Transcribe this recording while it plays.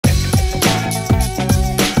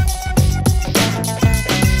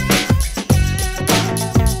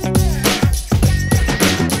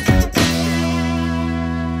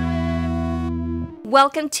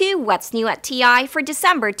Welcome to What's New at TI for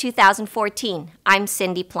December 2014. I'm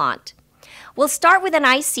Cindy Plant. We'll start with an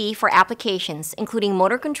IC for applications, including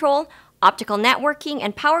motor control, optical networking,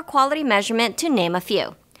 and power quality measurement, to name a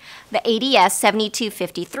few. The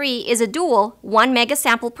ADS7253 is a dual 1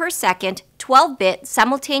 megasample per second, 12-bit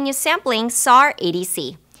simultaneous sampling SAR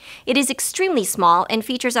ADC. It is extremely small and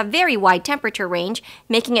features a very wide temperature range,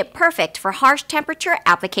 making it perfect for harsh temperature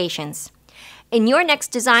applications. In your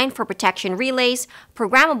next design for protection relays,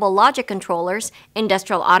 programmable logic controllers,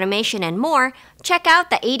 industrial automation, and more, check out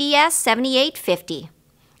the ADS7850.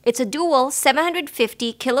 It's a dual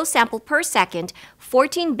 750 kilosample per second,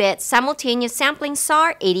 14-bit simultaneous sampling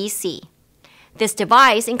SAR ADC. This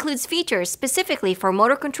device includes features specifically for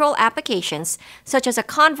motor control applications, such as a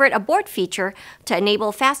convert abort feature to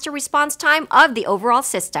enable faster response time of the overall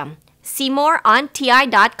system. See more on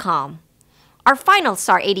TI.com. Our final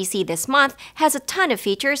SAR ADC this month has a ton of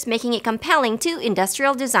features, making it compelling to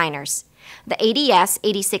industrial designers. The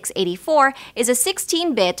ADS8684 is a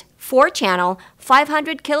 16-bit, 4-channel,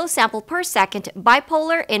 500 kilosample per second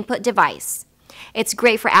bipolar input device. It's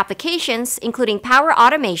great for applications including power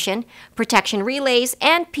automation, protection relays,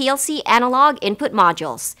 and PLC analog input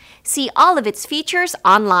modules. See all of its features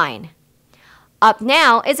online. Up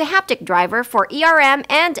now is a haptic driver for ERM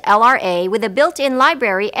and LRA with a built-in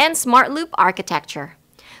library and smart loop architecture.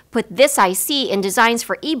 Put this IC in designs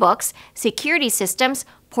for ebooks, security systems,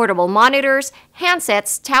 portable monitors,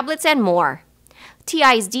 handsets, tablets, and more.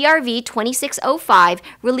 TI's DRV2605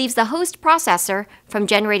 relieves the host processor from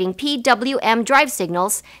generating PWM drive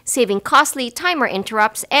signals, saving costly timer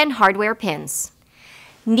interrupts and hardware pins.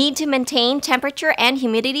 Need to maintain temperature and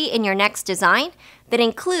humidity in your next design? That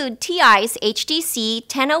include TI's HDC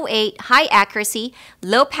 1008 high accuracy,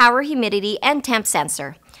 low power humidity, and temp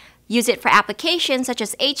sensor. Use it for applications such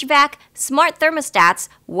as HVAC, smart thermostats,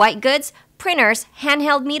 white goods, printers,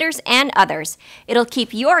 handheld meters, and others. It'll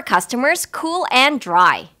keep your customers cool and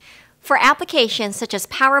dry. For applications such as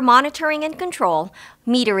power monitoring and control,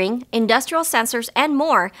 metering, industrial sensors, and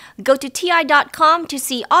more, go to TI.com to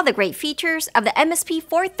see all the great features of the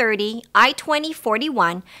MSP430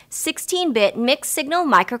 i2041 16-bit mixed-signal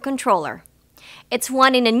microcontroller. It's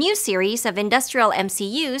one in a new series of industrial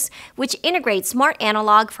MCUs which integrate smart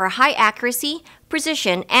analog for high accuracy,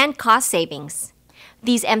 precision, and cost savings.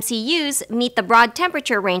 These MCUs meet the broad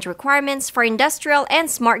temperature range requirements for industrial and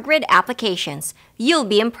smart grid applications. You'll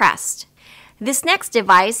be impressed. This next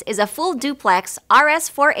device is a Full-Duplex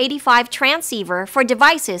RS485 transceiver for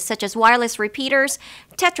devices such as wireless repeaters,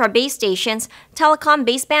 Tetra base stations, telecom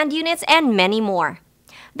baseband units, and many more.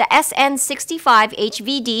 The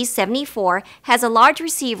SN65HVD74 has a large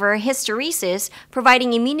receiver hysteresis,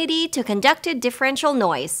 providing immunity to conducted differential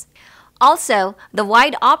noise. Also, the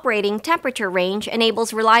wide operating temperature range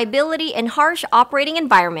enables reliability in harsh operating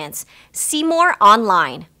environments. See more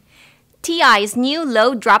online. TI's new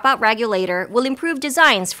low-dropout regulator will improve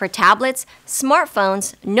designs for tablets,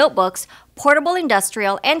 smartphones, notebooks, portable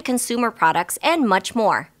industrial and consumer products, and much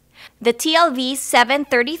more. The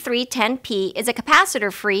TLV73310P is a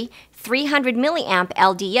capacitor-free 300 mA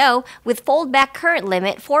LDO with foldback current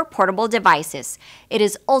limit for portable devices. It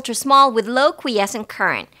is ultra-small with low quiescent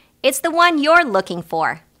current. It's the one you're looking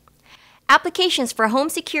for. Applications for home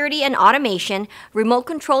security and automation, remote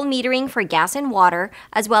control metering for gas and water,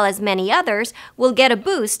 as well as many others, will get a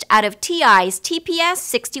boost out of TI's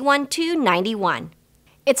TPS61291.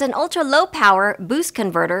 It's an ultra-low power boost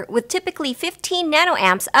converter with typically 15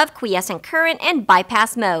 nanoamps of quiescent current and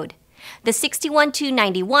bypass mode. The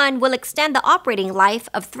 61291 will extend the operating life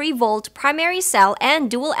of 3-volt primary cell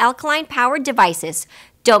and dual alkaline powered devices.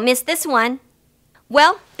 Don't miss this one.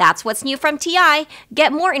 Well, that's what's new from TI.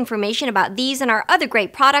 Get more information about these and our other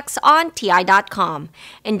great products on TI.com.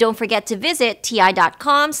 And don't forget to visit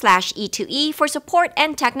TI.com/E2E for support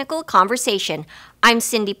and technical conversation. I'm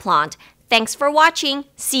Cindy Plant. Thanks for watching.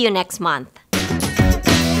 See you next month.